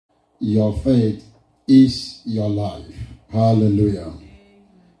your faith is your life. Hallelujah.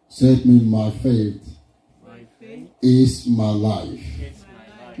 Say it me, my faith is my life.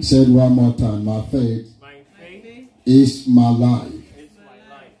 Say it one more time. My faith is my life.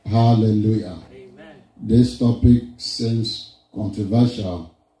 Hallelujah. This topic seems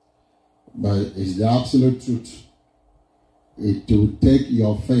controversial, but it's the absolute truth. It will take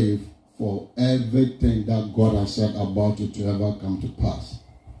your faith for everything that God has said about you to ever come to pass.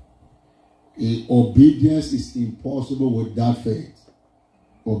 Obedience is impossible without faith.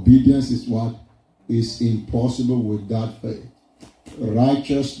 Obedience is what? Is impossible without faith.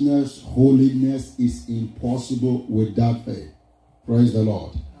 Righteousness, holiness is impossible without faith. Praise the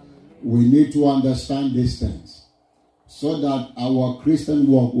Lord. We need to understand these things so that our Christian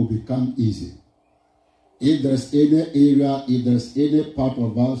walk will become easy. If there's any area, if there's any part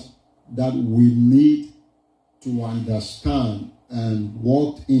of us that we need to understand and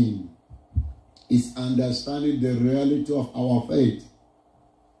walk in, is understanding the reality of our faith.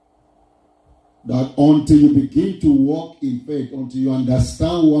 That until you begin to walk in faith, until you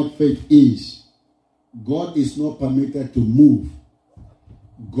understand what faith is, God is not permitted to move.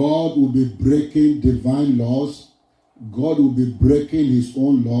 God will be breaking divine laws. God will be breaking his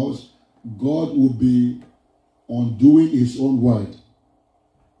own laws. God will be undoing his own word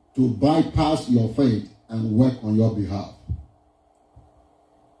to bypass your faith and work on your behalf.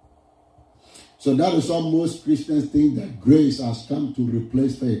 So that is why most Christians think that grace has come to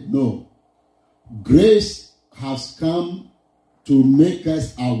replace faith. No. Grace has come to make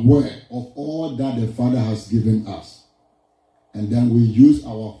us aware of all that the Father has given us. And then we use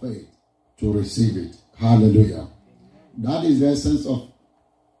our faith to receive it. Hallelujah. That is the essence of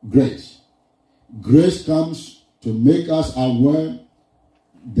grace. Grace comes to make us aware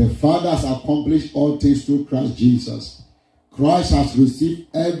the Father has accomplished all things through Christ Jesus. Christ has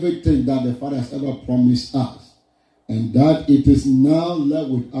received everything that the Father has ever promised us. And that it is now left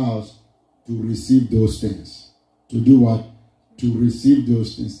with us to receive those things. To do what? To receive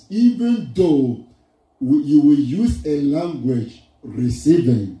those things. Even though you will use a language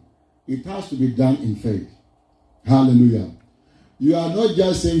receiving, it has to be done in faith. Hallelujah. You are not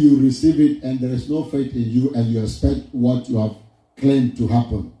just saying you receive it and there is no faith in you and you expect what you have claimed to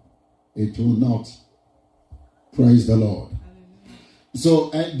happen. It will not. Praise the Lord. So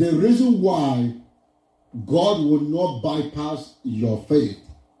the reason why God will not bypass your faith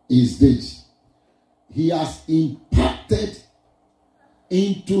is this. He has impacted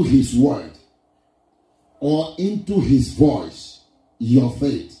into his word or into his voice your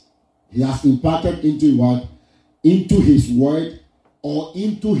faith. He has imparted into what? Into his word or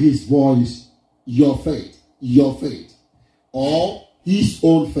into his voice your faith. Your faith. Or his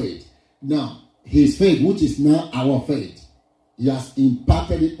own faith. Now, his faith, which is now our faith, he has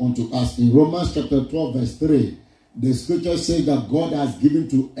imparted it unto us. In Romans chapter 12 verse 3, the scripture says that God has given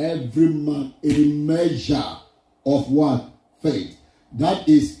to every man a measure of what? Faith. That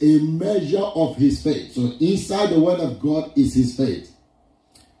is a measure of his faith. So inside the word of God is his faith.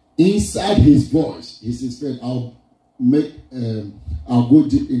 Inside his voice is his faith. I'll go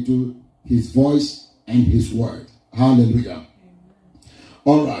deep into his voice and his word. Hallelujah.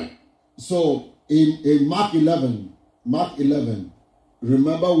 All right. So in Mark 11,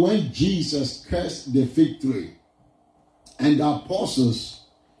 remember when Jesus cursed the fig tree and the apostles,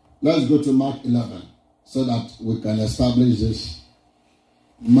 let's go to Mark 11 so that we can establish this.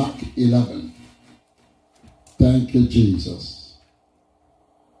 Mark 11. Thank you, Jesus.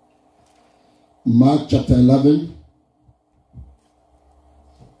 Mark chapter 11.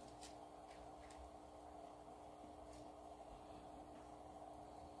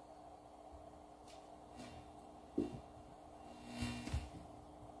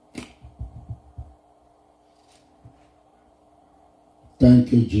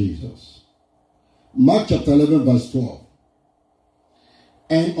 Thank you, Jesus. Mark chapter 11 verse 12.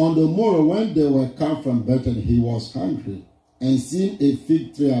 And on the morrow when they were come from Bethany, he was hungry, and seeing a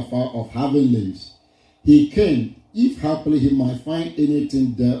fig tree afar of having leaves, he came, if happily he might find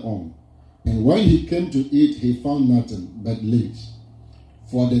anything thereon. And when he came to eat, he found nothing but leaves,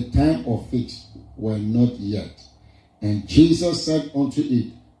 for the time of figs were not yet. And Jesus said unto it,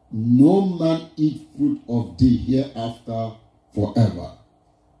 No man eat fruit of thee hereafter forever.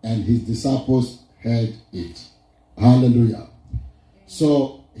 And his disciples heard it. Hallelujah.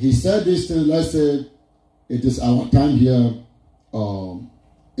 So he said this thing. Let's say it is our time here,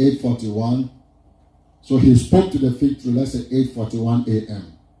 8:41. So he spoke to the fig tree. Let's say 8:41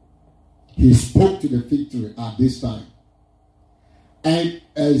 a.m. He spoke to the fig tree at this time. And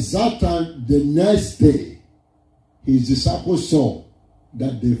at that time, the next day, his disciples saw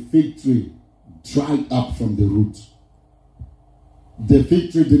that the fig tree dried up from the root. The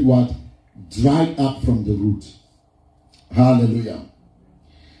fig tree did what? Dried up from the root. Hallelujah.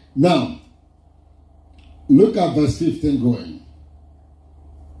 Now, look at verse 15 going.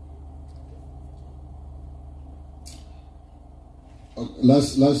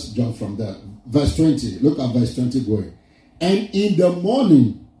 Let's jump from there. Verse 20. Look at verse 20 going. And in the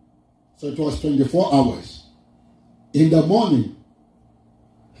morning, so it was 24 hours. In the morning,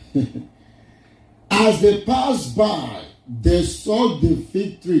 as they passed by, they saw the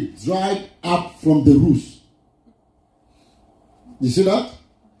fig tree dried up from the roots. You see that?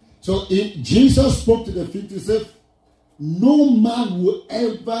 So Jesus spoke to the fig tree and said, no man will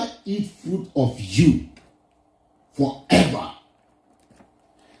ever eat fruit of you forever.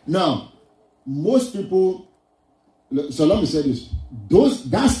 Now, most people, so let me say this.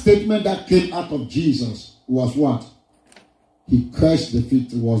 That statement that came out of Jesus was what? He cursed the fig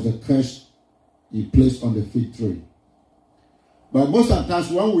tree, was the curse he placed on the fig tree. But most of the times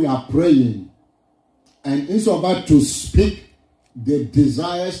when we are praying, and instead of to speak the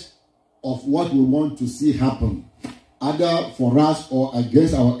desires of what we want to see happen, either for us or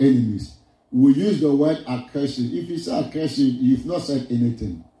against our enemies, we use the word accursing. If you say accursing, you've not said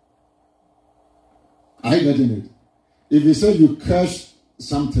anything. Are you getting it? If you say you curse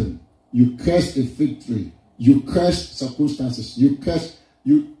something, you curse a fig tree, you curse circumstances, you curse,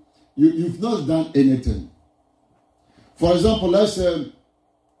 you've not done anything. For example, let's say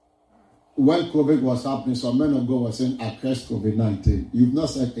when COVID was happening, some men of God were saying, I cursed COVID-19. You've not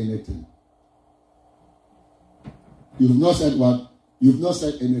said anything. You've not said what? You've not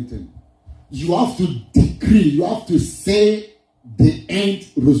said anything. You have to decree, you have to say the end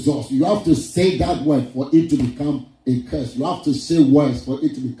result. You have to say that word for it to become a curse. You have to say words for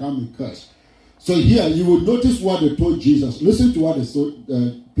it to become a curse. So here, you will notice what they told Jesus. Listen to what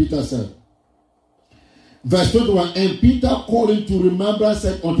Peter said. Verse 21, and Peter calling to remembrance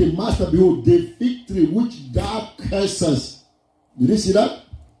said unto Master, behold, the fig tree which thou curses. Did you see that?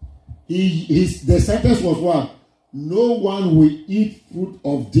 The sentence was what? No one will eat fruit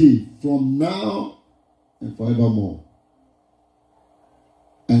of thee from now and forevermore.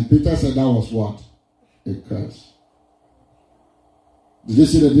 And Peter said that was what? A curse. Did you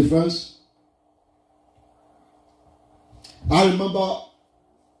see the difference? I remember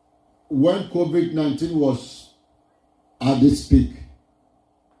when COVID-19 was at its peak,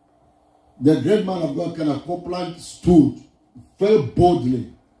 the great man of God, Kenneth Copeland, stood very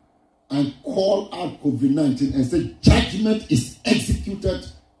boldly and called out COVID-19 and said, judgment is executed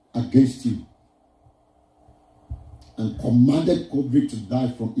against you. And commanded COVID to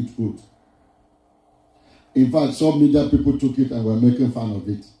die from its root. In fact, some media people took it and were making fun of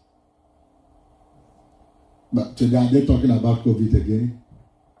it. But today, are they talking about COVID again?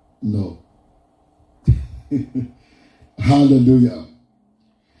 No. Hallelujah.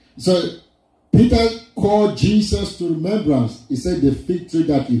 So, Peter called Jesus to remembrance. He said the fig tree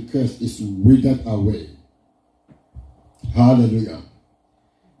that he cursed is withered away. Hallelujah.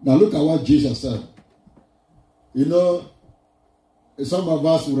 Now look at what Jesus said. You know, some of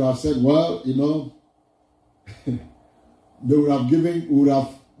us would have said, well, you know, they would have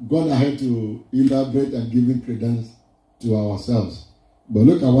gone ahead to elaborate and giving credence to ourselves. But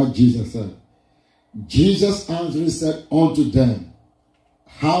look at what Jesus said. Jesus answering said unto them,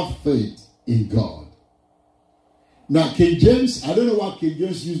 have faith in God. Now, King James, I don't know why King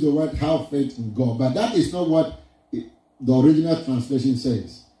James used the word have faith in God, but that is not what the original translation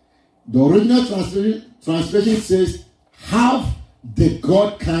says. The original translation says, have the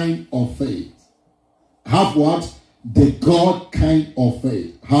God kind of faith. Have what? The God kind of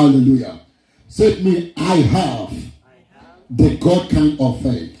faith. Hallelujah. Say to me, I have the God kind of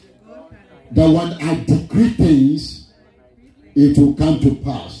faith. That when I decree things, it will come to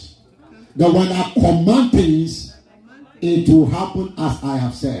pass. That when I command things, it will happen as I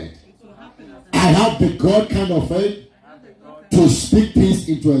have said. I have the God kind of faith to speak things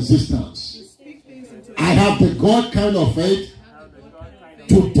into existence. I have the God kind of faith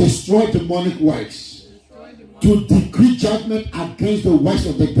to destroy demonic works, to decree judgment against the works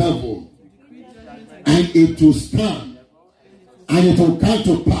of the devil, and it will stand, and it will come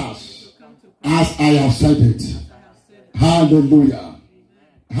to pass as I have said it. Hallelujah.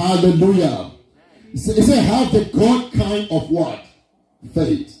 Hallelujah. It says, have the God kind of what?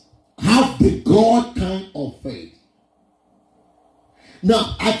 Faith. Have the God kind of faith.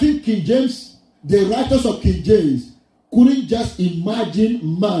 Now, I think King James, the writers of King James, couldn't just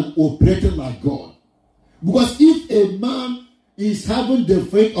imagine man operating like God. Because if a man is having the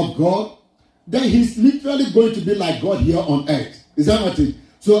faith of God, then he's literally going to be like God here on earth. Is that what it is?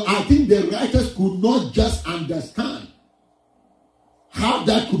 So I think the writers could not just understand how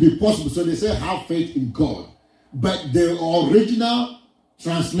that could be possible. So they say, have faith in God. But the original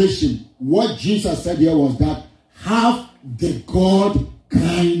translation, what Jesus said here was that, have the God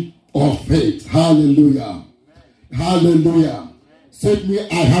kind of faith. Hallelujah. Hallelujah. Say to me,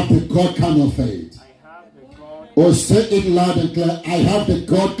 I have the God kind of faith. Or say it loud and clear, I have the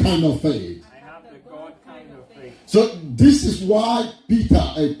God kind of faith. I have the God kind of faith. So this is why Peter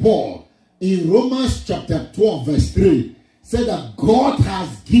and Paul in Romans chapter 12 verse 3 said that God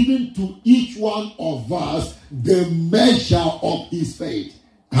has given to each one of us the measure of his faith.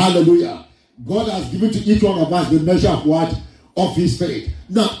 Hallelujah. God has given to each one of us the measure of what? Of his faith.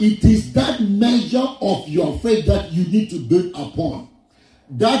 Now, it is that measure of your faith that you need to build upon.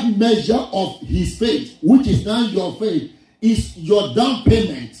 That measure of his faith, which is now your faith, is your down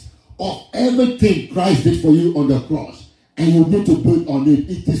payment of everything Christ did for you on the cross. And you need to build on it.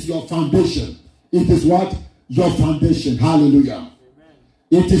 It is your foundation. It is what? Your foundation. Hallelujah. Amen.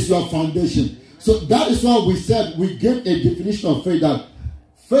 It is your foundation. So that is why we said, we gave a definition of faith, that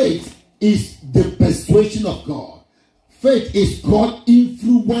faith is the persuasion of God. Faith is God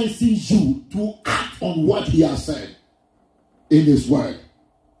influencing you to act on what he has said in his word.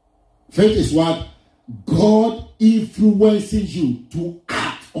 Faith is what? God influencing you to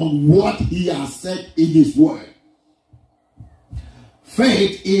act on what he has said in his word.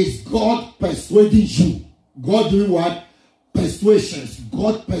 Faith is God persuading you. God doing what? Persuasions.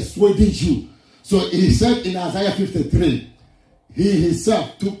 God persuading you. So he said in Isaiah 53, he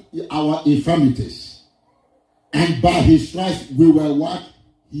himself took our infirmities. And by his stripes we were what?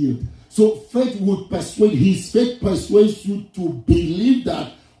 Healed. So faith would persuade. His faith persuades you to believe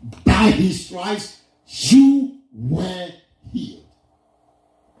that by his stripes you were healed.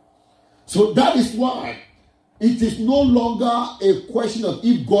 So that is why it is no longer a question of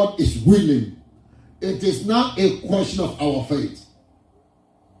if God is willing. It is now a question of our faith.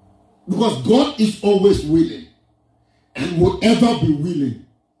 Because God is always willing and will ever be willing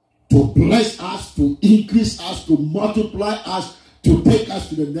to bless us, to increase us, to multiply us, to take us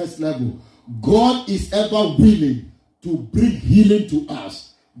to the next level. God is ever willing to bring healing to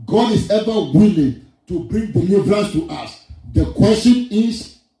us. God is ever willing to bring deliverance to us. The question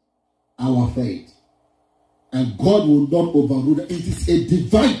is our faith. And God will not overrule it. It is a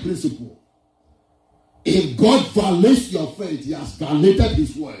divine principle. If God violates your faith, he has violated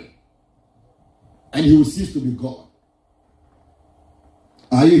his word. And he will cease to be God.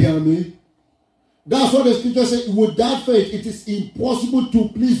 Are you hearing me? That's what the scripture says. Without faith, it is impossible to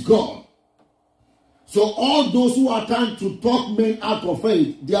please God. So all those who are trying to talk men out of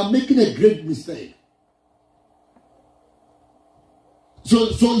faith, they are making a great mistake. So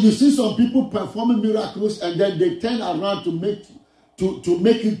you see some people performing miracles and then they turn around to make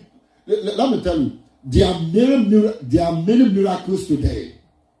it. Let me tell you, there are many miracles today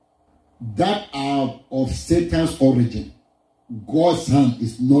that are of Satan's origin. God's hand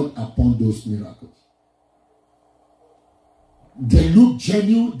is not upon those miracles. They look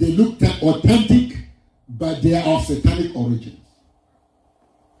genuine, they look authentic, but they are of satanic origins.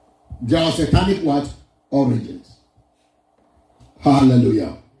 They are satanic what? Origins.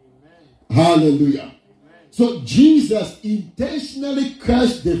 Hallelujah. Amen. Hallelujah. Amen. So Jesus intentionally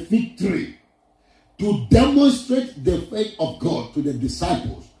cursed the fig tree to demonstrate the faith of God to the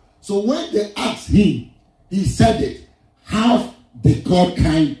disciples. So when they asked him, he said it. Have the God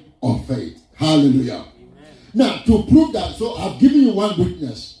kind of faith. Hallelujah. Amen. Now, to prove that, so I've given you one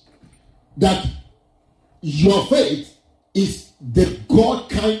witness that your faith is the God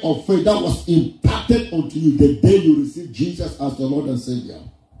kind of faith that was imparted unto you the day you received Jesus as the Lord and Savior.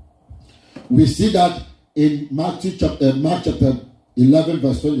 We see that in Mark chapter 11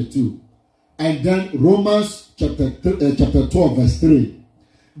 verse 22, and then Romans chapter 12 verse 3.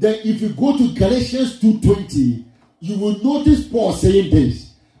 Then if you go to Galatians 2:20, you will notice Paul saying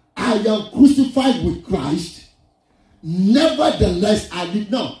this: I am crucified with Christ, nevertheless I live.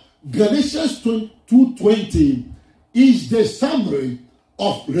 Now, Galatians 2:20 is the summary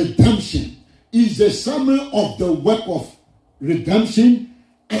of redemption, is the summary of the work of redemption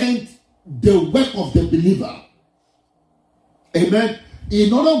and the work of the believer. Amen.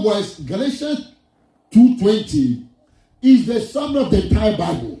 In other words, Galatians 2:20 is the summary of the entire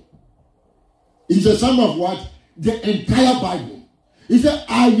Bible. It's the summary of what? The entire Bible. He said,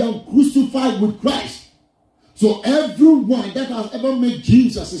 I am crucified with Christ. So everyone that has ever made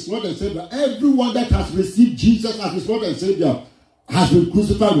Jesus his Lord and Savior, everyone that has received Jesus as his Lord and Savior has been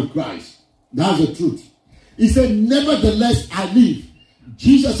crucified with Christ. That's the truth. He said, nevertheless I live.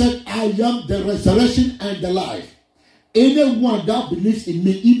 Jesus said, I am the resurrection and the life. anyone that believes in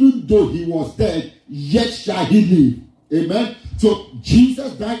me, even though he was dead, yet shall he live. Amen. So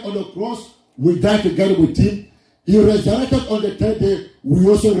Jesus died on the cross. We died together with him. He resurrected on the third day. We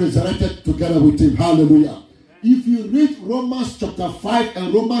also resurrected together with him. Hallelujah. If you read Romans chapter 5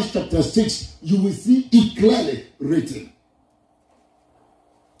 and Romans chapter 6, you will see it clearly written.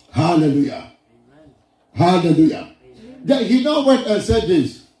 Hallelujah. Amen. Hallelujah. Amen. Then he now went and said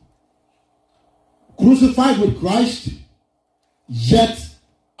this. Crucified with Christ, yet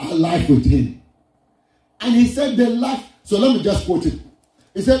alive with him. And he said the life. So let me just quote it.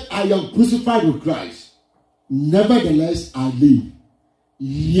 He said, I am crucified with Christ. Nevertheless, I live.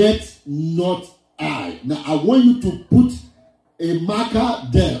 Yet not I. Now, I want you to put a marker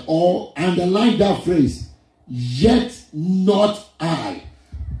there or underline that phrase. Yet not I.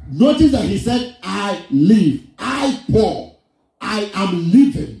 Notice that he said, I live. I, Paul, I am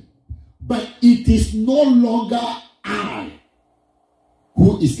living. But it is no longer I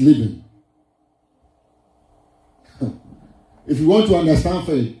who is living. If you want to understand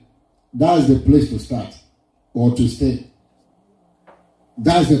faith, that is the place to start or to stay.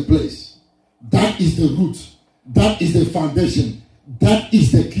 That is the place. That is the root. That is the foundation. That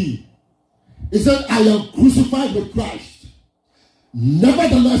is the key. He said, I am crucified with Christ.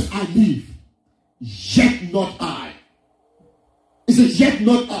 Nevertheless, I live. Yet not I. He said, yet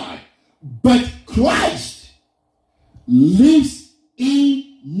not I. But Christ lives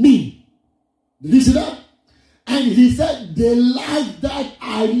in me. Did you see that? And he said, the life that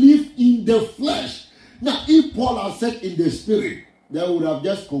I live in the flesh. Now, if Paul had said in the spirit, they would have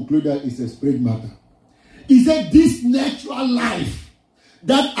just concluded it's a spirit matter. He said, this natural life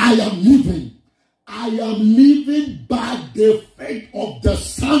that I am living by the faith of the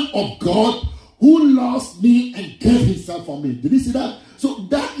Son of God who loves me and gave himself for me. Did you see that? So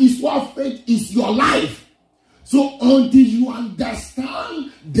that is what faith is, your life. So until you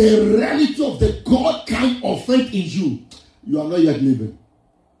understand the reality of the God kind of faith in you, you are not yet living.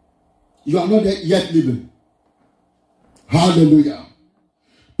 You are not yet living. Hallelujah.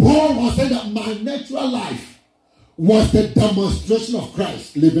 Paul was saying that my natural life was the demonstration of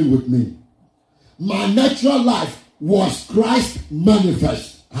Christ living with me. My natural life was Christ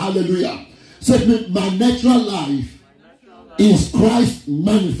manifest. Hallelujah. So my natural life is Christ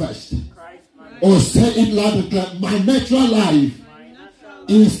manifest. Or say it loud and clear. My natural life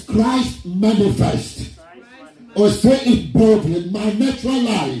is Christ manifest. Or say it boldly. My natural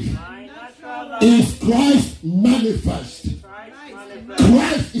life is Christ manifest.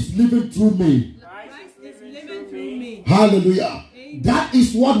 Christ is living through me. Hallelujah. That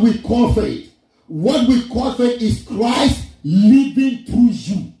is what we call faith. What we call faith is Christ living through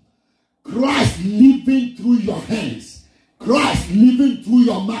you. Christ living through your hands. Christ living through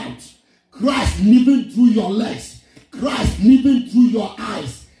your mouth. Christ living through your legs. Christ living through your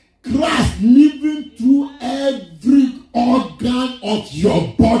eyes. Christ living through every organ of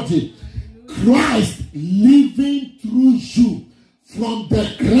your body. Christ living through you from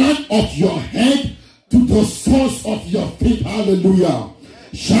the crown of your head to the source of your feet. Hallelujah.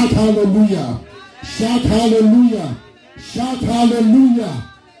 Shout hallelujah. Shout hallelujah. Shout hallelujah.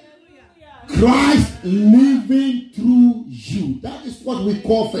 Christ living through you. That is what we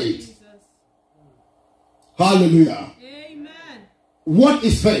call faith. Hallelujah. Amen. What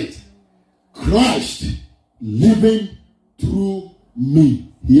is faith? Christ living through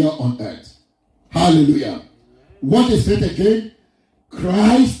me here on earth. Hallelujah. What is faith again?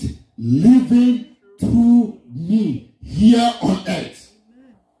 Christ living through me here on earth.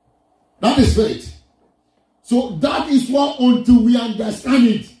 That is faith. So that is what until we understand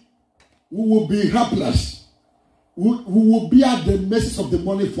it, we will be helpless. We will be at the mercy of the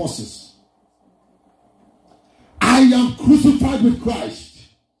demonic forces. I am crucified with Christ.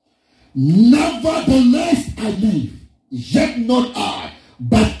 Nevertheless, I live. Yet not I,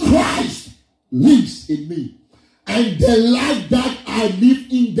 but Christ lives in me. And the life that I live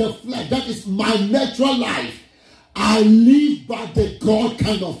in the flesh, that is my natural life, I live by the God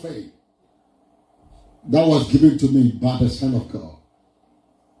kind of faith that was given to me by the Son of God.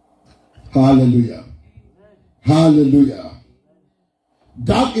 Hallelujah. Hallelujah.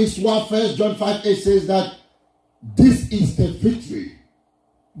 That is what 1 John 5:8 says, that this is the victory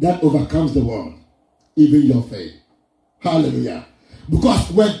that overcomes the world, even your faith. Hallelujah.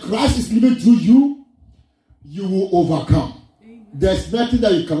 Because when Christ is living through you, you will overcome. There's nothing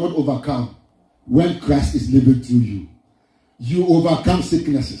that you cannot overcome when Christ is living through you. You overcome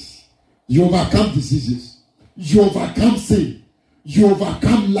sicknesses. You overcome diseases. You overcome sin. You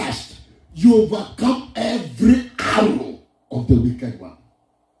overcome lust. You overcome every arrow of the wicked one.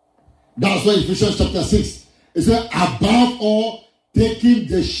 That's why Ephesians chapter 6 It said, above all, taking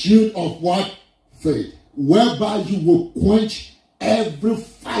the shield of what? Faith. Whereby you will quench every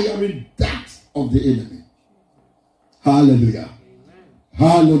fiery dart of the enemy. Hallelujah. Amen.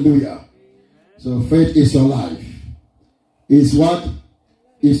 Hallelujah. Amen. So faith is your life. Is what?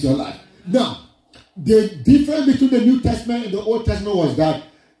 Is your life. Now, the difference between the New Testament and the Old Testament was that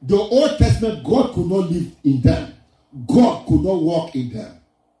the Old Testament, God could not live in them. God could not walk in them.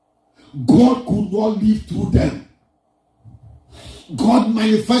 God could not live through them. God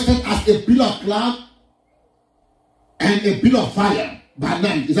manifested as a pillar of cloud and a pillar of fire by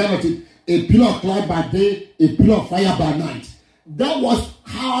night. Is that not it? A pillar of cloud by day, a pillar of fire by night. That was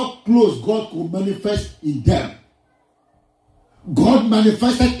how close God could manifest in them. God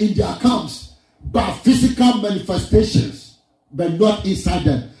manifested in their camps by physical manifestations, but not inside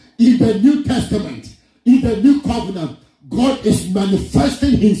them. In the New Testament, in the New Covenant, God is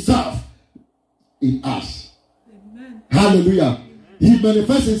manifesting himself in us. Amen. Hallelujah. Amen. He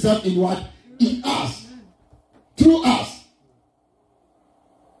manifests himself in what? In us. Through us.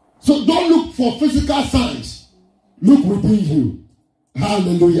 So don't look for physical signs. Look within you.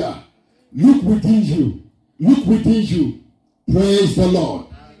 Hallelujah. Look within you. Look within you. Praise the Lord.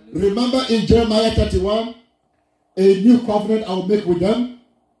 Remember in Jeremiah 31, a new covenant I will make with them.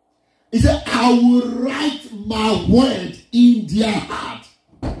 He said, I will write my word in their heart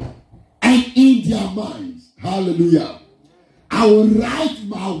and in their minds. Hallelujah. I will write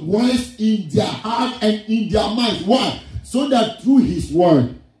my words in their heart and in their minds. Why? So that through his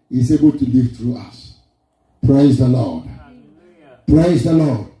word, he is able to live through us. Praise the Lord. Hallelujah. Praise the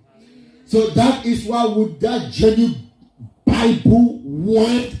Lord. So that is why with that genuine Bible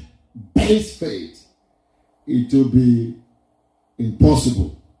word-based faith, it will be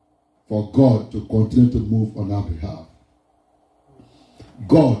impossible for God to continue to move on our behalf.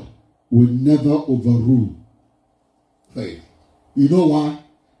 God will never overrule faith. You know why?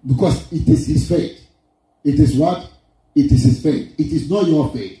 Because it is his faith. It is what? It is his faith. It is not your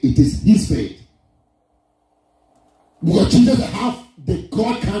faith. It is his faith. Because Jesus have the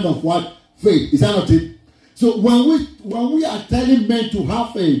God kind of what? Faith. Is that not it? So when we are telling men to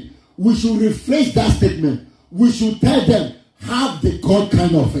have faith, we should rephrase that statement. We should tell them, have the God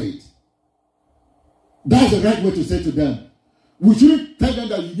kind of faith. That's the right way to say to them. We shouldn't tell them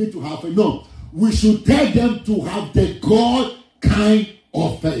that you need to have faith. No. We should tell them to have the God kind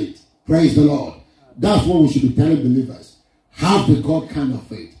of faith. Praise the Lord. That's what we should be telling believers. Have the God kind of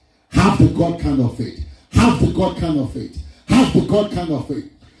faith. Have the God kind of faith. Have the God kind of faith. Have the God kind of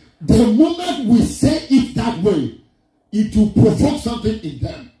faith. The moment we say it that way, it will provoke something in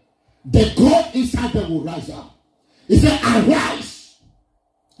them. The God inside them will rise up. He said, arise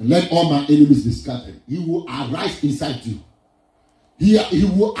and let all my enemies be scattered. He will arise inside you. He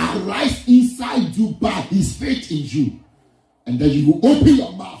will arise inside you by his faith in you. And then you will open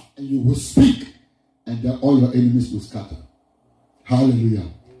your mouth and you will speak. And then all your enemies will scatter. Hallelujah.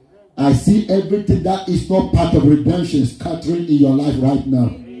 I see everything that is not part of redemption scattering in your life right now.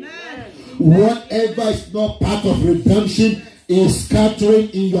 Amen. Whatever is not part of redemption is scattering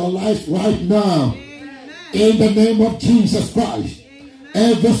in your life right now. Amen. In the name of Jesus Christ. Amen.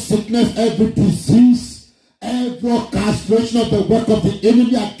 Every sickness, every disease, every castration of the work of the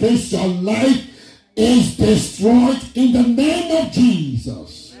enemy against your life is destroyed in the name of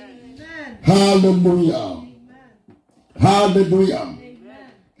Jesus. Amen. Hallelujah. Amen. Hallelujah. Amen.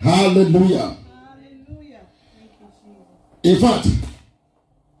 Hallelujah. Hallelujah. In fact,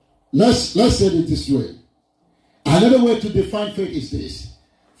 let's say it this way. Another way to define faith is this.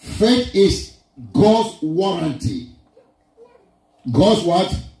 Faith is God's warranty. God's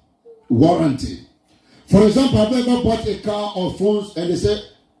what? Warranty. For example, have you ever bought a car or phones and they say,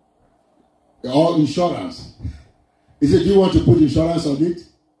 or insurance? He said, do you want to put insurance on it?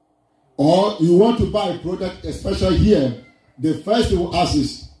 Or you want to buy a product, especially here, the first thing we'll ask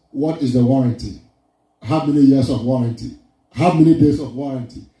is, what is the warranty? How many years of warranty? How many days of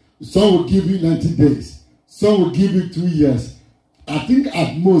warranty? Some will give you 90 days. Some will give you 2 years. I think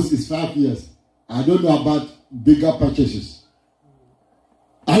at most it's 5 years. I don't know about bigger purchases.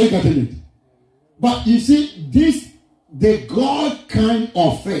 Are you getting it? But you see, the God kind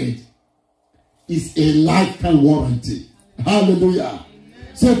of faith is a lifetime warranty. Hallelujah.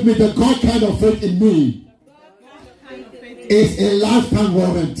 Say with me, the God kind of faith in me is a lifetime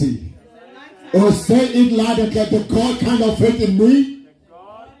warranty. Or say it loud and clear, the God kind of faith in me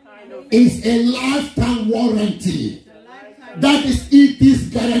is a lifetime warranty. That is, it is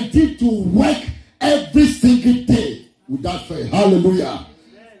guaranteed to work every single day with that faith. Hallelujah.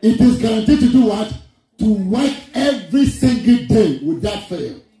 It is guaranteed to do what? To work every single day with that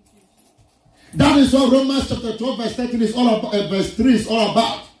faith. That is what Romans chapter 12 verse 13 is all about, verse 3 is all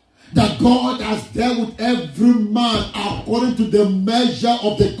about. That God has dealt with every man according to the measure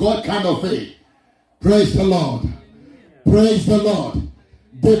of the God kind of faith. Praise the Lord. Praise the Lord.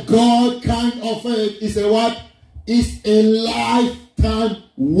 The God kind of faith is a what? Is a lifetime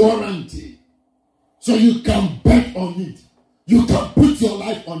warranty. So you can bet on it. You can put your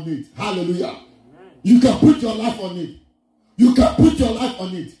life on it. Hallelujah. You can put your life on it. You can put your life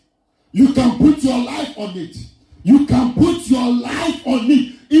on it. You can put your life on it. You can put your life on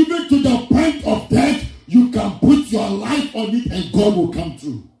it. Even to the point of death, you can put your life on it and God will come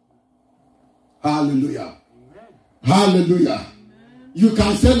through. Hallelujah. Amen. Hallelujah. Amen. You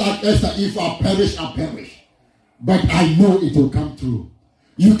can say like Esther, if I perish, I perish. But I know it will come through.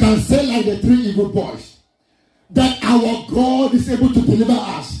 You can say like the 3 evil boys, that our God is able to deliver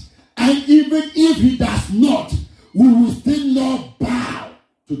us. And even if he does not, we will still not bow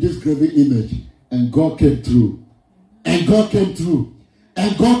to this graven image. And God came through. And God came through.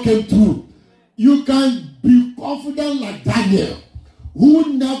 And God came through. You can be confident like Daniel,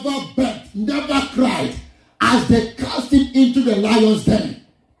 who never begged, never cried, as they cast him into the lion's den.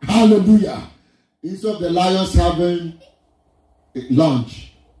 Hallelujah. Instead of the lions having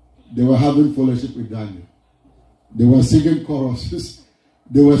lunch, they were having fellowship with Daniel. They were singing choruses.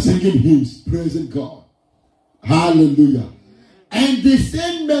 They were singing hymns, praising God. Hallelujah. And the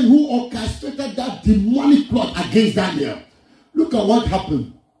same men who orchestrated that demonic plot against Daniel, look at what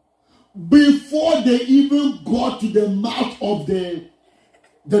happened. Before they even got to the mouth of the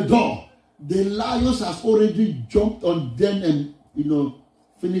door, the lions has already jumped on them and,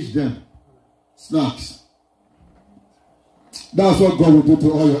 finished them. Snacks. That's what God will do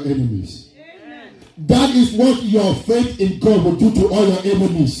to all your enemies. Amen. That is what your faith in God will do to all your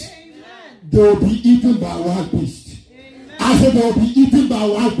enemies. Amen. They will be eaten by wild beasts. Amen. I said they will be eaten by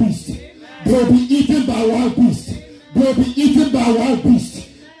wild beasts. They will be eaten by wild beasts. They will be eaten by wild beasts.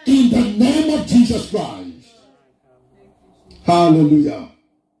 In the name of Jesus Christ. Hallelujah.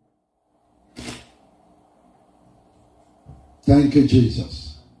 Thank you, Jesus.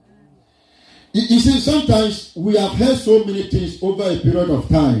 You see, sometimes we have heard so many things over a period of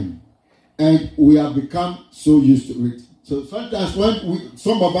time, and we have become so used to it. So sometimes when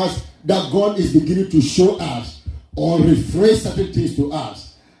some of us, that God is beginning to show us or rephrase certain things to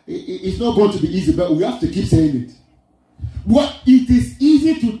us, it's not going to be easy, but we have to keep saying it. But it is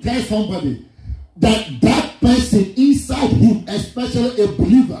easy to tell somebody that person inside him, especially a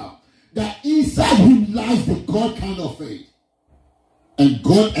believer, that inside him lies the God kind of faith. And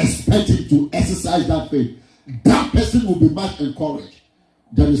God expects him to exercise that faith. That person will be much encouraged.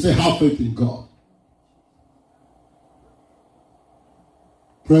 Then you say, have faith in God.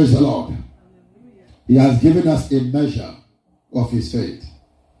 Praise the Lord. He has given us a measure of his faith.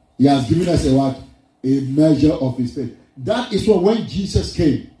 He has given us a what? A measure of his faith. That is what when Jesus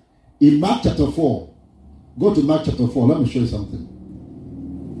came in Mark chapter 4. Go to Mark chapter 4. Let me show you something.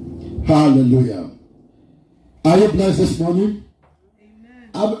 Hallelujah. Are you blessed this morning?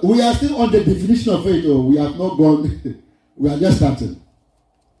 We are still on the definition of faith. We have not gone. We are just starting.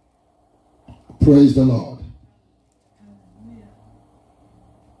 Praise the Lord.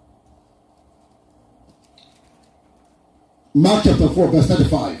 Mark chapter 4 verse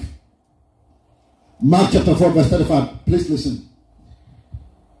 35. Mark chapter 4 verse 35. Please listen.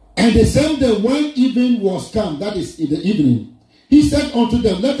 And the same day when evening was come, that is in the evening, he said unto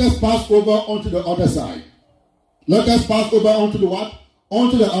them, let us pass over unto the other side. Let us pass over unto the what?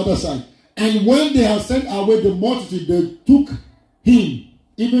 Onto the other side. And when they had sent away the multitude, they took him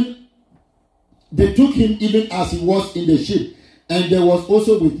even as he was in the ship. And there was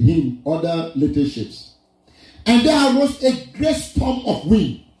also with him other little ships. And there arose a great storm of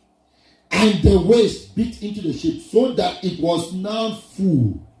wind, and the waves beat into the ship, so that it was now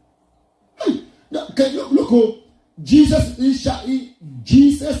full. Hey, now, can you look? Jesus inside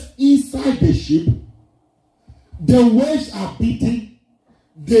the ship. The waves are beating.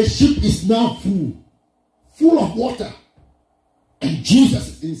 The ship is now full of water, and Jesus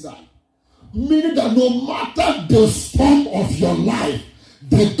is inside. Meaning that no matter the storm of your life,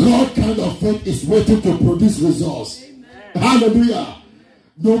 the God kind of faith is waiting to produce results. Amen. Hallelujah.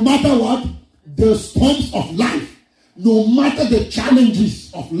 No matter what, the storms of life, no matter the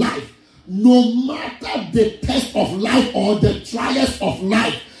challenges of life, no matter the test of life or the trials of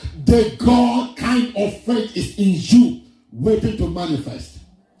life, the God kind of faith is in you, waiting to manifest.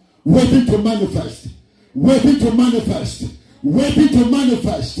 Waiting to manifest. Waiting to manifest. Waiting to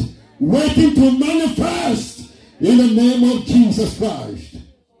manifest. Waiting to manifest in the name of Jesus Christ.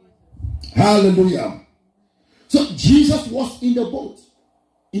 Hallelujah. So Jesus was in the boat,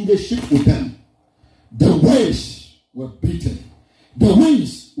 in the ship with them. The waves were beaten. The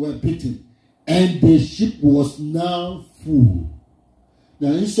winds were beaten. And the ship was now full.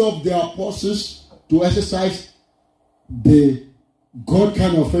 Now, instead of the apostles to exercise the God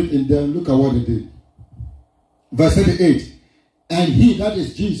kind of faith in them, look at what they did. Verse 38. And he, that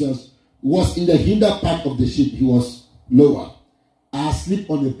is Jesus, was in the hinder part of the ship. He was lower, asleep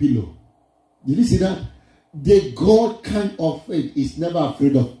on a pillow. Did you see that? The God kind of faith is never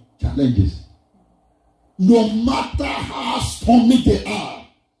afraid of challenges. No matter how stormy they are,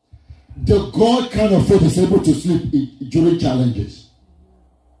 the God kind of faith is able to sleep during challenges.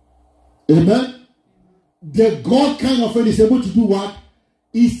 Amen? The God kind of faith is able to do what?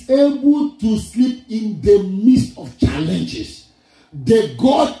 Is able to sleep in the midst of challenges. The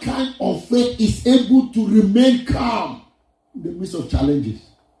God kind of faith is able to remain calm in the midst of challenges.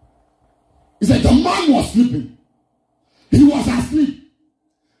 It's like the man was sleeping. He was asleep.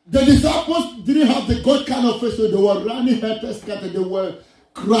 The disciples didn't have the God kind of faith, so they were running helpless, and they were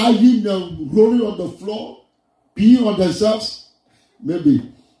crying and rolling on the floor, peeing on themselves.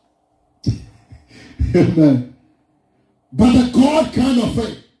 Maybe. Amen. But the God kind of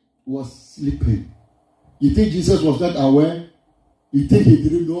faith was sleeping. You think Jesus was not aware? You think he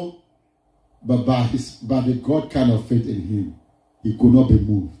didn't know? But by the God kind of faith in him, he could not be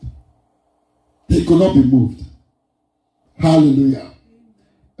moved. He could not be moved. Hallelujah.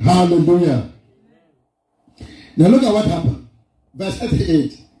 Hallelujah. Now look at what happened. Verse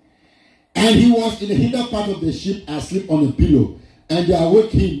 38. And he was in the hinder part of the ship asleep on a pillow. And they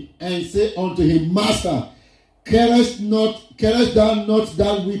awoke him and said unto him, Master, carest thou not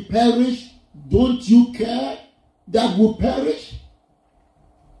that we perish? Don't you care that we perish?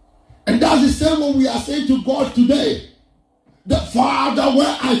 And that's the same what we are saying to God today. The Father,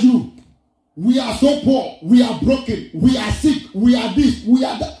 where are you? We are so poor. We are broken. We are sick. We are this. We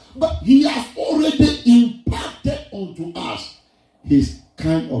are that. But he has already impacted onto us his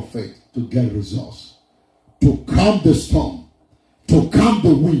kind of faith to get results. To calm the storm. To calm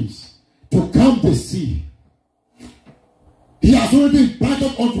the winds. To calm the sea. He has already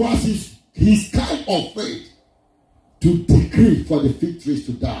imparted onto us his kind of faith to decree for the fig trees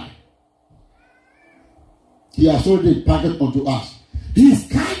to die. He has already imparted onto us his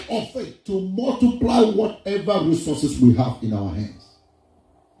kind of faith to multiply whatever resources we have in our hands.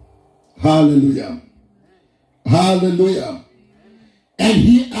 Hallelujah. Hallelujah. And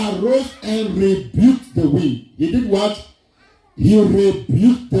he arose and rebuked the wind. He did what? He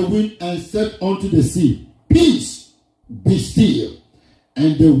rebuked the wind and said unto the sea, Peace, be still.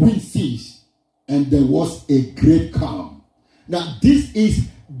 And the wind ceased, and there was a great calm. Now, this is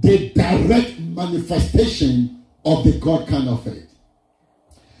the direct manifestation of the God kind of faith.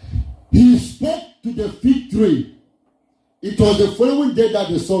 He spoke to the fig tree. It was the following day that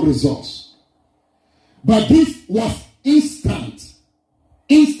they saw results. But this was instant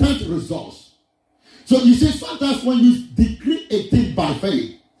results. So you see, sometimes when you decree a thing by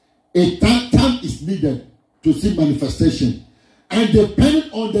faith, a time is needed to see manifestation. And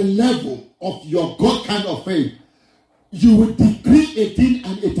depending on the level of your God kind of faith, you will decree a thing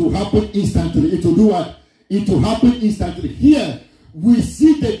and it will happen instantly. It will do what? It will happen instantly. Here, we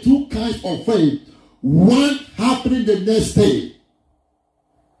see the two kinds of faith. One happening the next day.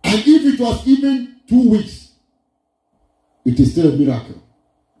 And if it was even 2 weeks, it is still a miracle.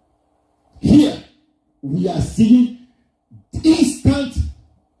 Here, we are seeing instant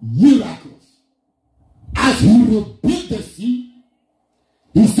miracles. As he rebuked the sea,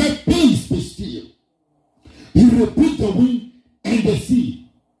 he said, Peace, be still. He rebuked the wind and the sea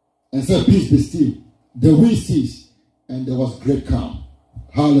and said, Peace, be still. The wind ceased and there was great calm.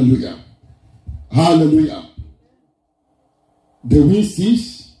 Hallelujah. Hallelujah. The wind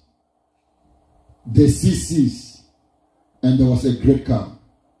ceased, the sea ceased, and there was a great calm.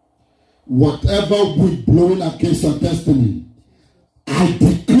 Whatever wind blowing against your destiny, I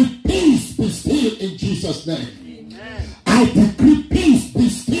decree peace be still in Jesus' name. Amen. I decree peace be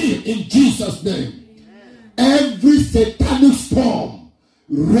still in Jesus' name. Amen. Every satanic storm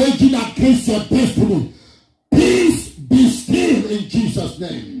raging against your destiny, peace be still in Jesus'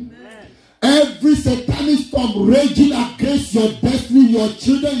 name. Amen. Every satanic storm raging against your destiny, your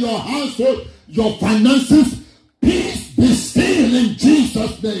children, your household, your finances, peace be still in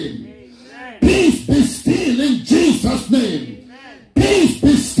Jesus' name. Amen. Peace be still in Jesus' name. Peace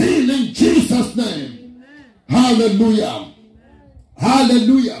be still in Jesus' name. Amen. Hallelujah. Amen.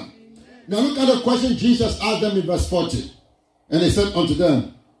 Hallelujah. Amen. Now look at the question Jesus asked them in verse 40. And he said unto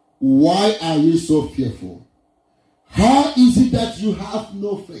them, Why are you so fearful? How is it that you have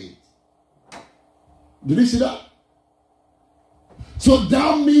no faith? Did you see that? So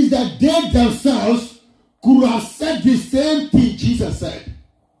that means that they themselves could have said the same thing Jesus said.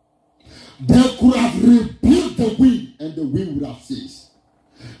 They could have rebuked the wind, and the wind would have ceased.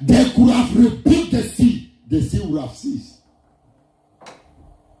 They could have rebuked the sea would have ceased.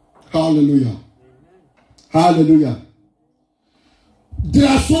 Hallelujah. Hallelujah. There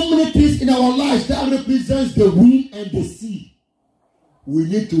are so many things in our lives that represents the wind and the sea. We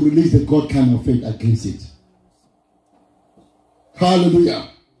need to release the God kind of faith against it. Hallelujah.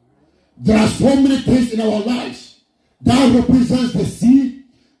 There are so many things in our lives that represents the sea,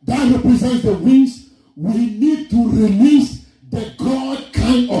 that represents the winds. We need to release the God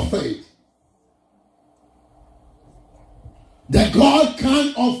kind of faith. The God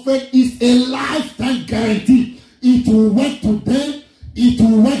kind of faith is a lifetime guarantee. It will work today, it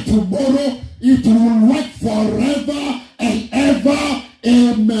will work tomorrow, it will work forever and ever.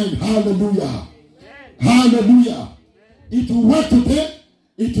 Amen. Hallelujah. Amen. Hallelujah. Amen. It will work today,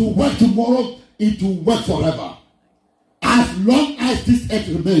 it will work tomorrow, it will work forever. As long as this earth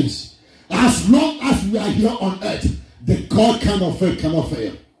remains, as long as we are here on earth, the God kind of faith cannot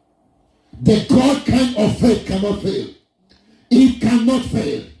fail. The God kind of faith cannot fail. It cannot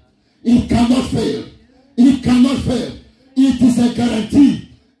fail. It cannot fail. It cannot fail. It is a guarantee.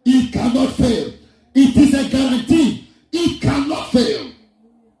 It cannot fail. It is a guarantee. It cannot fail.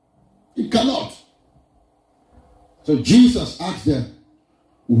 It cannot. So Jesus asked them,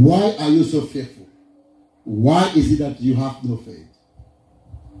 why are you so fearful? Why is it that you have no faith?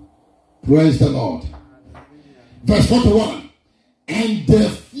 Praise the Lord. Verse 41. And they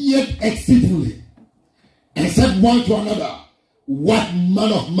feared exceedingly, and said one to another, what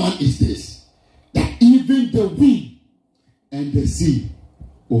manner of man is this, that even the wind and the sea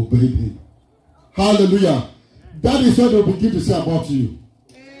obeyed him? Hallelujah. That is what they will begin to say about you.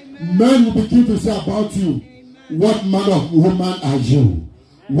 Amen. Men will begin to say about you, amen, what manner of woman are you?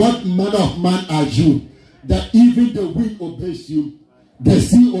 What manner of man are you? That even the wind obeys you, the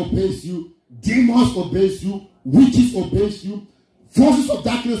sea obeys you, demons obeys you, witches obeys you, forces of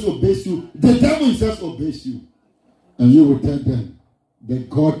darkness obeys you, the devil himself obeys you. And you will tell them, the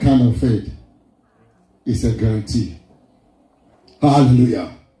God kind of faith is a guarantee.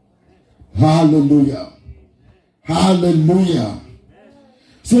 Hallelujah. Hallelujah. Hallelujah.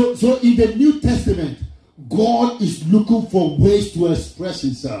 So in the New Testament, God is looking for ways to express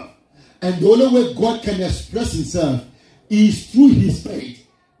himself. And the only way God can express himself is through his faith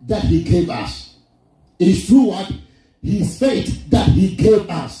that he gave us. It is through what? His faith that he gave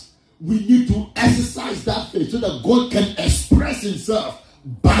us. We need to exercise that faith so that God can express himself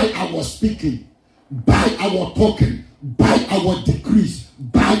by our speaking, by our talking, by our decrees,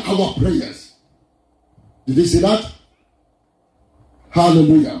 by our prayers. Did you see that?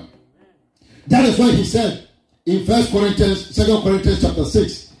 Hallelujah. That is why he said in 2 Corinthians chapter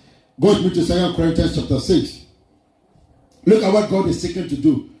 6. Go with me to 2 Corinthians chapter 6. Look at what God is seeking to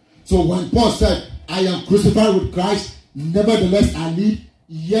do. So when Paul said, I am crucified with Christ, nevertheless I live,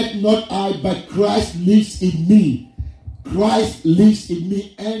 yet not I, but Christ lives in me. Christ lives in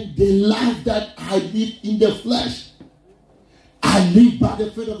me, and the life that I live in the flesh, I live by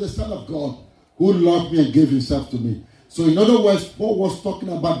the faith of the Son of God, who loved me and gave himself to me. So in other words, Paul was talking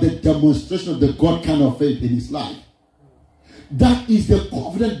about the demonstration of the God kind of faith in his life. That is the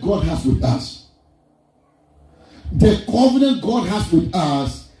covenant God has with us. The covenant God has with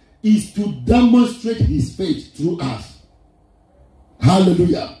us is to demonstrate his faith through us.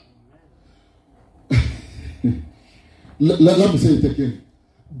 Hallelujah. Let me say it again.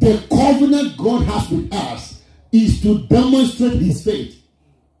 The covenant God has with us is to demonstrate his faith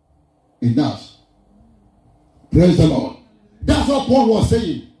in us. Praise the Lord. That's what Paul was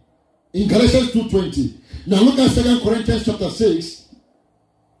saying in Galatians 2:20. Now look at 2 Corinthians chapter 6.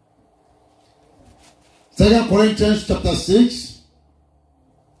 2 Corinthians chapter 6.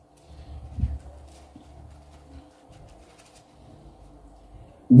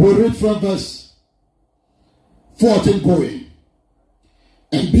 We read from verse 14 going.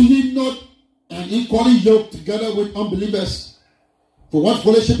 And be ye not unequally yoked together with unbelievers. For what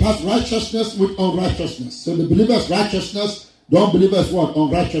fellowship has righteousness with unrighteousness? So the believer's righteousness, the unbeliever's what?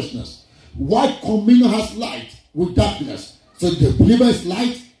 Unrighteousness. What communion has light with darkness? So the believer is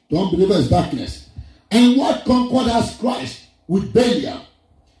light, the unbeliever is darkness. And what concord has Christ with Belial?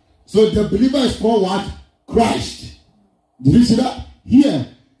 So the believer is called what? Christ. Did you see that? Here,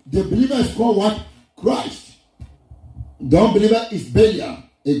 the believer is called what? Christ. The unbeliever is Belial,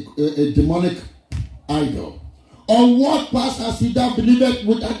 a demonic idol. On what part has he that believeth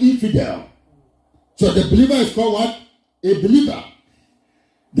with an infidel? So the believer is called what? A believer.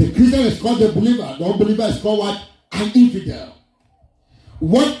 The Christian is called the believer. The unbeliever is called what? An infidel.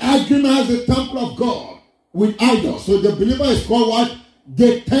 What agreement has the temple of God with idols. So the believer is called what?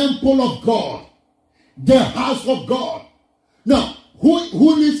 The temple of God. The house of God. Now,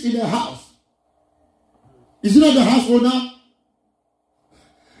 who lives in a house? Is it not the house owner?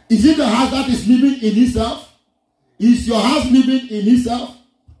 Is it the house that is living in itself? Is your house living in itself?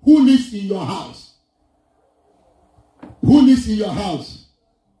 Who lives in your house? Who lives in your house?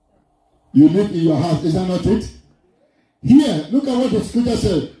 You live in your house. Is that not it? Here, look at what the scripture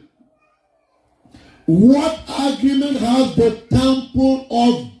said. What agreement has the temple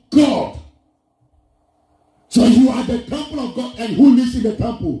of God? So you are the temple of God, and who lives in the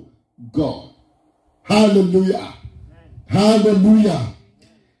temple? God. Hallelujah. Hallelujah.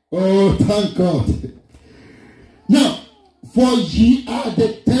 Oh, thank God. Now, for ye are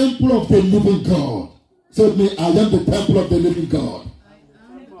the temple of the living God. So me, I am the temple of the living God.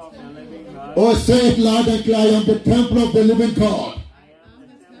 Oh, say it loud and clear. I am the temple of the living God.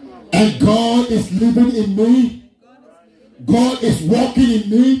 And God is living in me. God is walking in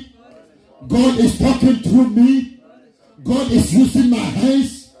me. God is talking through me. God is using my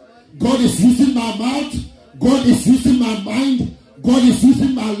hands. God is using my mouth. God is using my mind. God is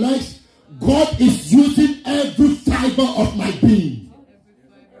using my legs. God is using every fiber of my being.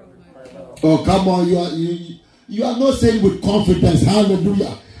 Oh, come on. You are not saying with confidence.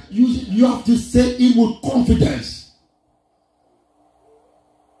 Hallelujah. You have to say it with confidence.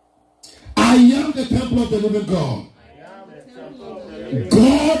 I am the temple of the living God.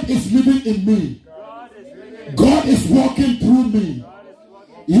 God is living in me. God is walking through me.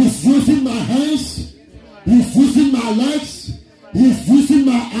 He's using my hands. He's using my legs. He's using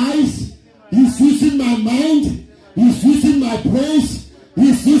my eyes. He's using my mind. He's using my praise.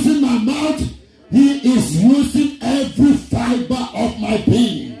 He's using my mouth. He is using every fiber of my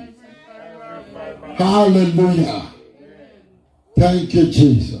being. Hallelujah. Thank you,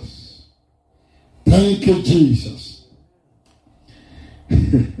 Jesus. Thank you, Jesus.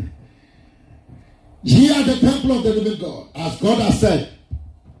 Ye are the temple of the living God. As God has said,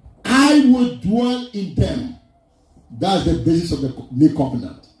 I will dwell in them. That's the basis of the new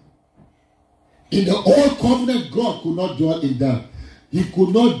covenant. In the old covenant, God could not dwell in them. He could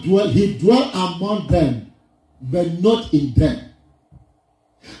not dwell. He dwelt among them, but not in them.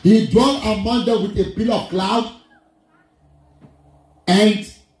 He dwelt among them with a pillar of cloud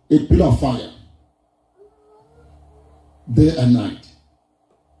and a pillar of fire, day and night.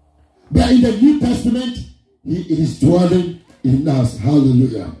 But in the New Testament, He is dwelling in us.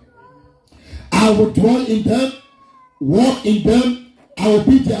 Hallelujah. I will dwell in them, walk in them. I will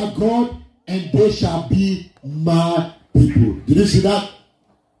be their God, and they shall be my people. Did you see that?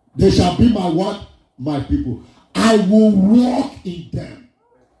 They shall be my what? My people. I will walk in them.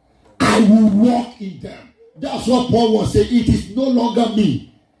 I will walk in them. That's what Paul was saying. It is no longer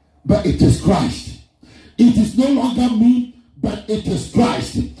me, but it is Christ. It is no longer me, but it is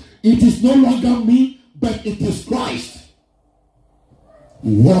Christ. It is no longer me, but it is Christ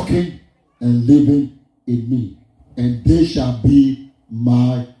walking and living in me, and they shall be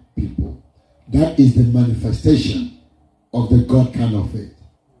my people. That is the manifestation of the God kind of faith.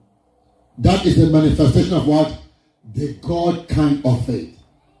 That is the manifestation of what? The God kind of faith.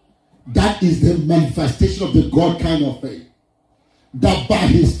 That is the manifestation of the God kind of faith. That by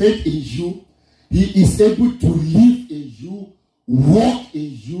His faith in you, He is able to live in you, walk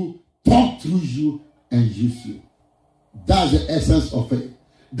in you, talk through you, and use you. That's the essence of faith.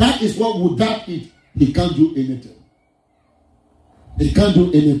 That is what without it, He can't do anything. He can't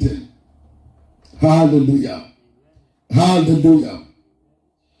do anything. Hallelujah. Hallelujah.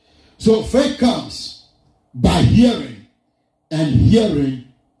 So faith comes by hearing, and hearing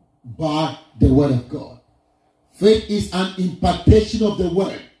by the word of God. Faith is an impartation of the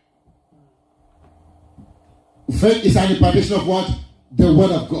word. Faith is an impartation of what? The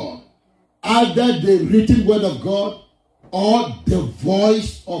word of God. Either the written word of God or the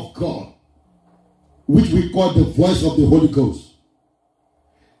voice of God, which we call the voice of the Holy Ghost.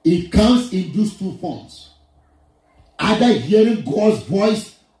 It comes in those two forms. Either hearing God's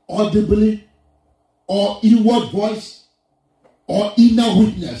voice audibly, or inward voice, or inner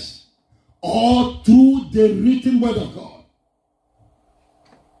witness, or through the written word of God.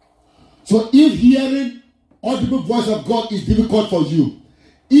 So if hearing audible voice of God is difficult for you,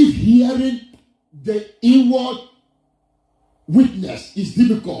 if hearing the inward witness is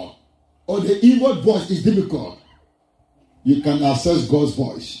difficult, or the inward voice is difficult, you can access God's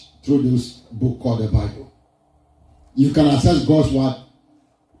voice through this book called the Bible. You can access God's what?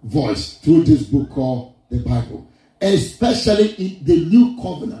 Voice through this book called the Bible. Especially in the New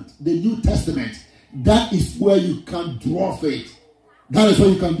Covenant, the New Testament. That is where you can draw faith. That is where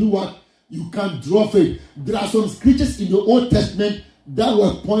you can do what? You can draw faith. There are some scriptures in the Old Testament that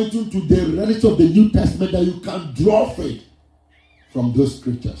were pointing to the reality of the New Testament that you can draw faith from those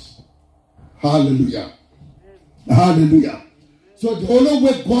scriptures. Hallelujah. Hallelujah. So the only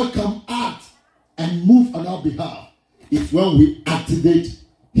way God can act and move on our behalf is when we activate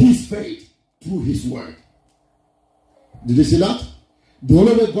his faith through his word. Did you see that? The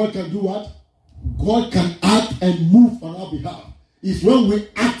only way God can do what? God can act and move on our behalf is when we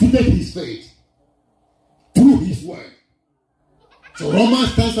activate his faith through his word. So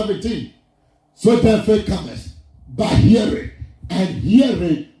Romans 10:17. So then faith cometh by hearing, and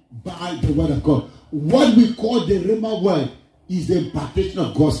hearing by the word of God. What we call the Rhema word is the impartation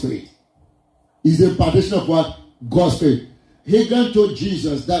of God's faith. Is the impartation of what? God's faith. Hagen told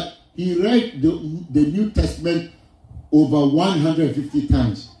Jesus that he read the New Testament over 150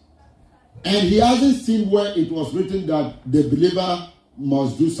 times. And he hasn't seen where it was written that the believer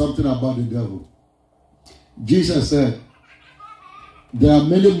must do something about the devil. Jesus said, there are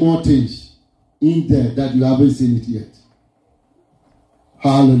many more things in there that you haven't seen it yet.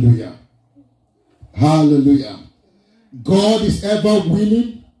 Hallelujah. Hallelujah. God is ever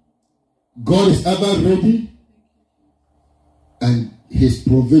willing. God is ever ready. And his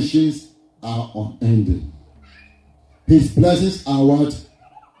provisions are unending. His blessings are what?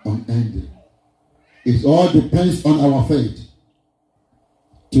 Unending. It all depends on our faith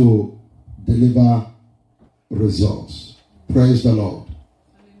to deliver results. Praise the Lord.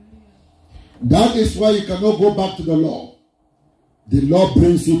 That is why you cannot go back to the law. The law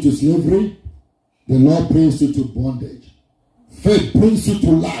brings you to slavery. The law brings you to bondage. Faith brings you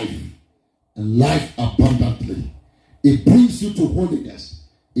to life, and life abundantly. It brings you to holiness.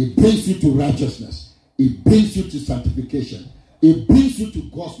 It brings you to righteousness. It brings you to sanctification. It brings you to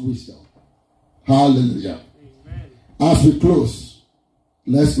God's wisdom. Hallelujah. Amen. As we close,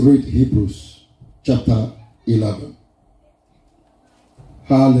 let's read Hebrews chapter 11.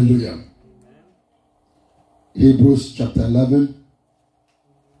 Hallelujah. Amen. Hebrews chapter 11.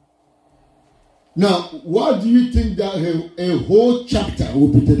 Now, why do you think that a whole chapter will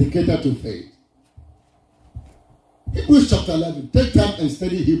be dedicated to faith? Hebrews chapter 11. Take time and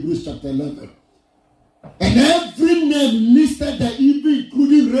study Hebrews chapter 11. And every name listed there, even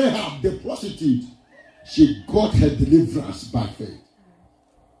including Rahab, the prostitute, she got her deliverance by faith.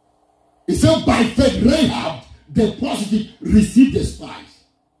 It said by faith, Rahab, the prostitute, received the spice.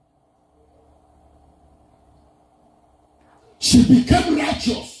 She became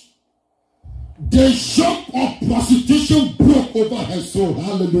righteous. The yoke of prostitution broke over her soul.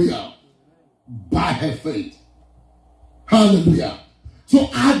 Hallelujah. By her faith. Hallelujah. So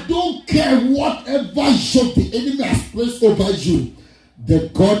I don't care whatever yoke the enemy has placed over you. The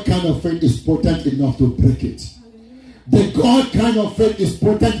God kind of faith is potent enough to break it. The God kind of faith is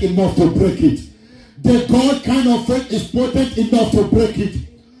potent enough to break it. The God kind of faith is potent enough to break it.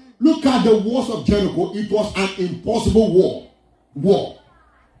 Look at the walls of Jericho. It was an impossible war.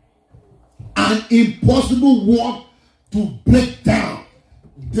 An impossible wall to break down.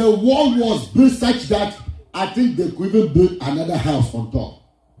 The wall was built such that I think they could even build another house on top.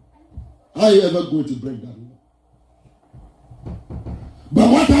 How are you ever going to break that wall? But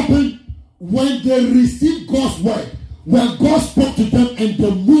what happened when they received God's word? When God spoke to them and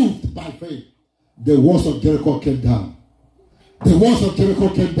they moved by faith, the walls of Jericho came down. The walls of Jericho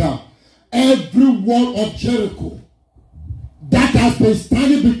came down. Every wall of Jericho that has been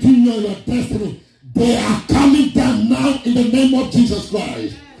standing between you and your destiny, they are coming down now in the name of Jesus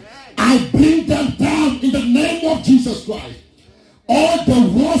Christ. I bring them down in the name of Jesus Christ. All the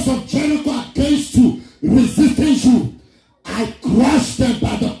walls of Jericho against you, resisting you, I crush them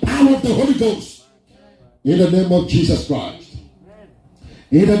by the power of the Holy Ghost. In the name of Jesus Christ.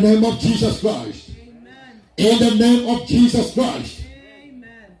 In the name of Jesus Christ. In the name of Jesus Christ.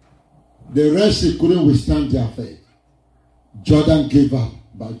 The Red Sea couldn't withstand their faith. Jordan gave up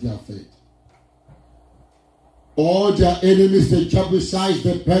by their faith. All their enemies, the Jebusites,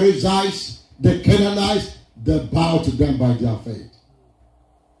 the Perizzites, the Canaanites, they bowed to them by their faith.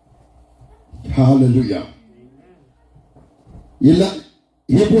 Hallelujah.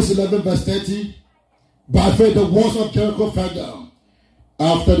 Hebrews 11 verse 30. By faith the walls of Jericho fell down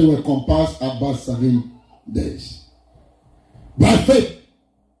after they were compassed about 7 days. By faith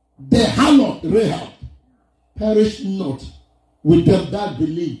the harlot Rahab perished not with them that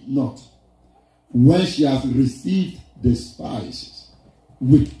believe not, when she has received the spices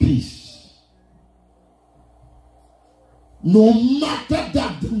with peace. No matter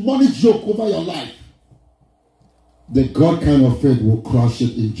that demonic yoke over your life, the God kind of faith will crush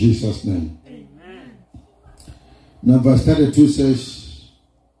it in Jesus' name. Amen. Now verse 32 says,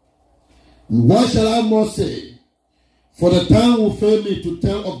 What shall I more say? For the time will fail me to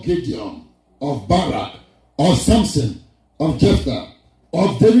tell of Gideon, of Barak, of Samson, of Jephthah,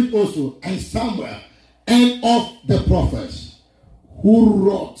 of David also, and Samuel, and of the prophets,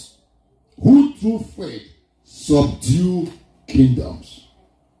 who through faith subdue kingdoms.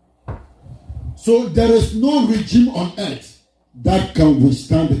 So there is no regime on earth that can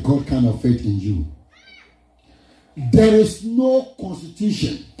withstand the God kind of faith in you. There is no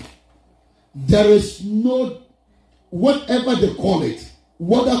constitution. There is no, whatever they call it,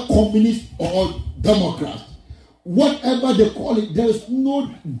 whether communist or Democrat, whatever they call it, there is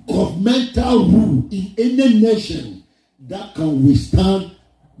no governmental rule in any nation that can withstand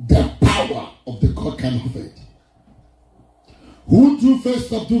the power of the God kind of faith. Who through faith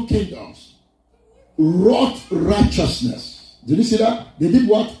subdue kingdoms, wrought righteousness. Did you see that? They did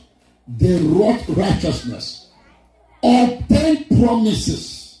what? They wrought righteousness, obtained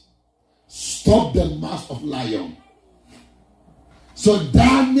promises, stopped the mouth of lion. So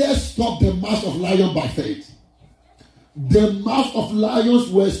Daniel stopped the mouth of lion by faith. The mouth of lions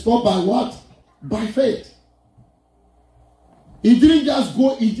were stopped by what? By faith. He didn't just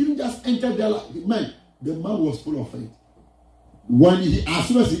go, he didn't just enter there. Man, the man was full of faith. As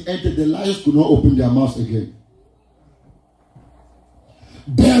soon as he entered, the lions could not open their mouths again.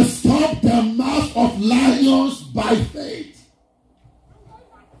 They stopped the mouth of lions by faith.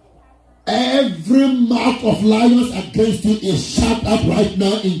 Every mouth of lions against you is shut up right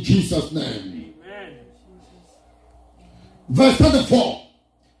now in Jesus' name. Amen. Verse 34.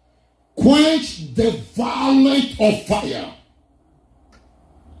 Quench the violence of fire.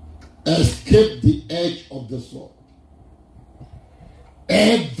 Escape the edge of the sword.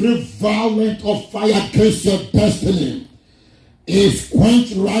 Every violence of fire against your destiny is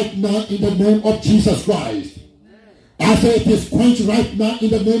quenched right now in the name of Jesus Christ. I say it is quenched right now in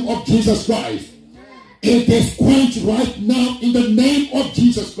the name of Jesus Christ. It is quenched right now in the name of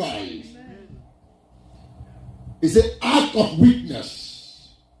Jesus Christ. It's an act of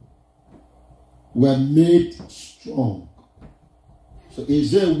weakness were made strong. So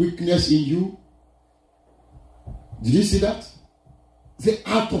is there weakness in you? Did you see that? The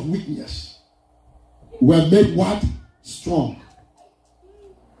act of weakness were made what? Strong.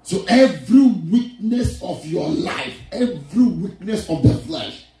 So every weakness of your life, every weakness of the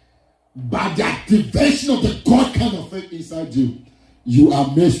flesh, by the activation of the God kind of faith inside you, you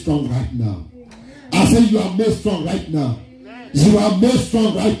are made strong right now. I say you are made strong right now. You are made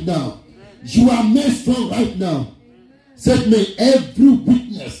strong right now. You are made strong right now. Say me, every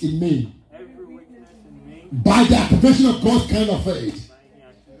weakness in me, by the activation of God's kind of faith,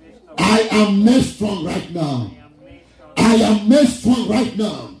 I am made strong right now. I am made strong right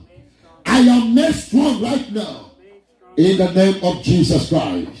now. I am made strong right now. In the name of Jesus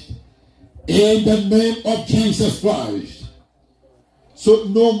Christ. In the name of Jesus Christ. So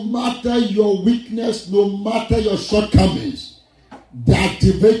no matter your weakness, no matter your shortcomings, the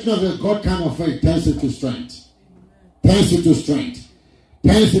activation of the God kind of faith turns into strength. Turns into strength.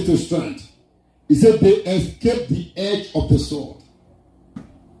 Turns into strength. He said they escaped the edge of the sword.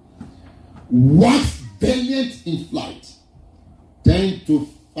 Wax valiant in flight, tend to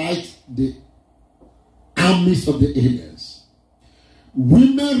fight the armies of the aliens.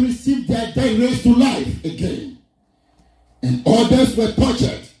 Women received their dead raised to life again, and others were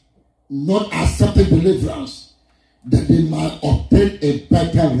tortured, not accepting deliverance, that they might obtain a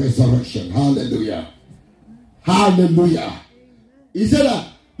better resurrection. Hallelujah. Hallelujah. He said that,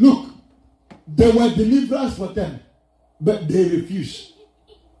 look, there were deliverance for them, but they refused.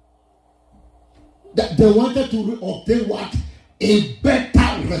 That they wanted to obtain what? A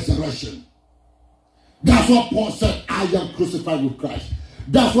better resurrection. That's what Paul said, I am crucified with Christ.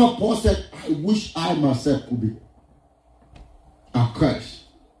 That's what Paul said, I wish I myself could be accursed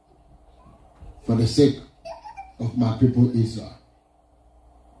for the sake of my people Israel.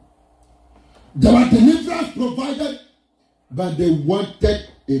 There were deliverance provided, but they wanted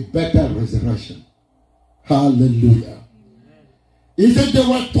a better resurrection. Hallelujah. He said they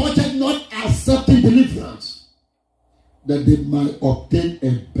were tortured, not accepting deliverance, that they might obtain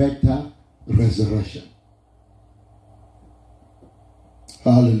a better resurrection.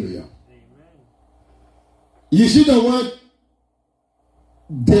 Hallelujah. Amen. You see the word,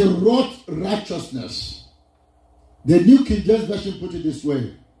 they wrought righteousness. The New King James Version put it this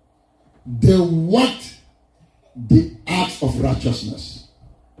way. They worked the acts of righteousness.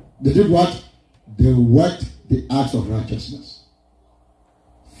 They did what? They worked the acts of righteousness.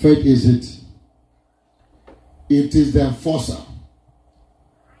 Faith is it. It is the enforcer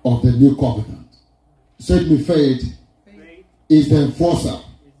of the new covenant. Say to me, faith is the enforcer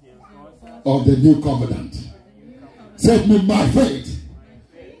of the new covenant. Say to me, my faith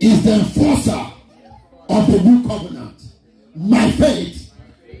is the enforcer of the new covenant. My faith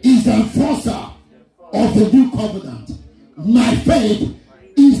is the enforcer of the new covenant. My faith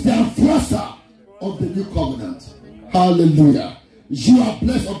is the enforcer of the new covenant. Hallelujah. You are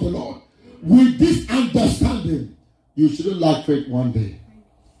blessed of the Lord. With this understanding, you shouldn't lack faith one day.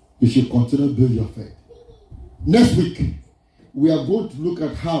 You should continue to build your faith. Next week, we are going to look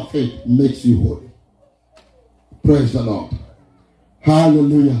at how faith makes you holy. Praise the Lord.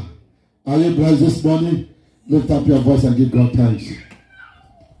 Hallelujah. Are you blessed this morning? Lift up your voice and give God thanks.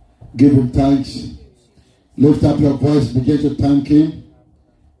 Give him thanks. Lift up your voice. Begin to thank him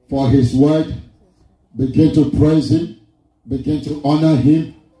for his word. Begin to praise him. Begin to honor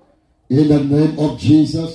him in the name of Jesus.